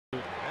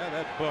Yeah,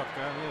 that book,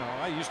 you know,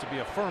 I used to be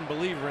a firm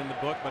believer in the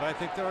book, but I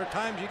think there are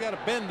times you got to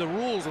bend the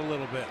rules a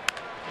little bit.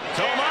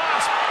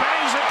 Tomas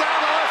bangs it down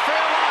the left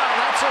field line.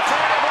 That's a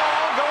fly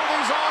ball.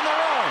 Goldie's on the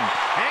run.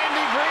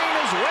 Andy Green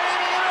is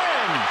waving it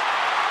in.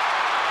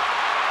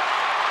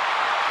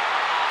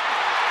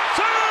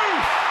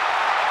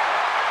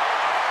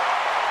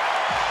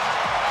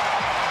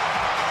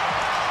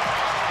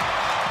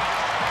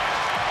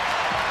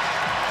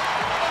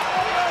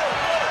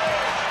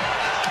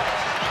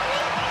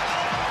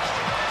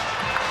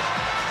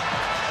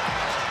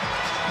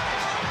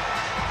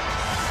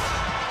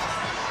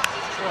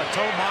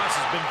 Tomas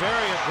has been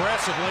very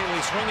aggressive lately,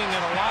 swinging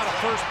at a lot of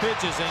first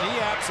pitches, and he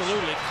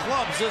absolutely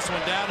clubs this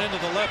one down into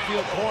the left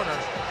field corner.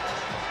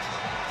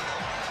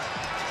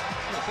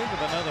 Think of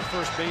another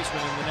first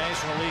baseman in the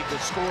National League that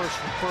scores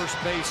from first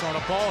base on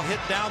a ball hit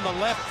down the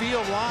left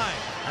field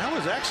line. I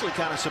was actually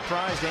kind of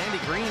surprised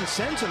Andy Green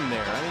sent him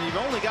there. I mean,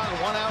 you've only gotten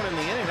one out in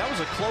the inning. That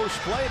was a close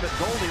play, but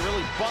Goldie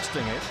really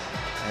busting it.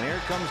 And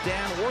here comes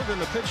Dan Worthen,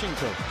 the pitching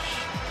coach.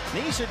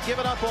 Neese had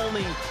given up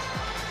only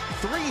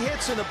 3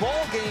 hits in the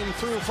ball game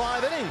through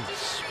 5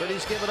 innings, but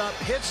he's given up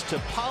hits to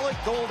Pollock,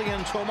 Goldie,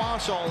 and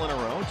Tomas all in a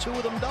row, 2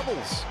 of them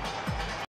doubles.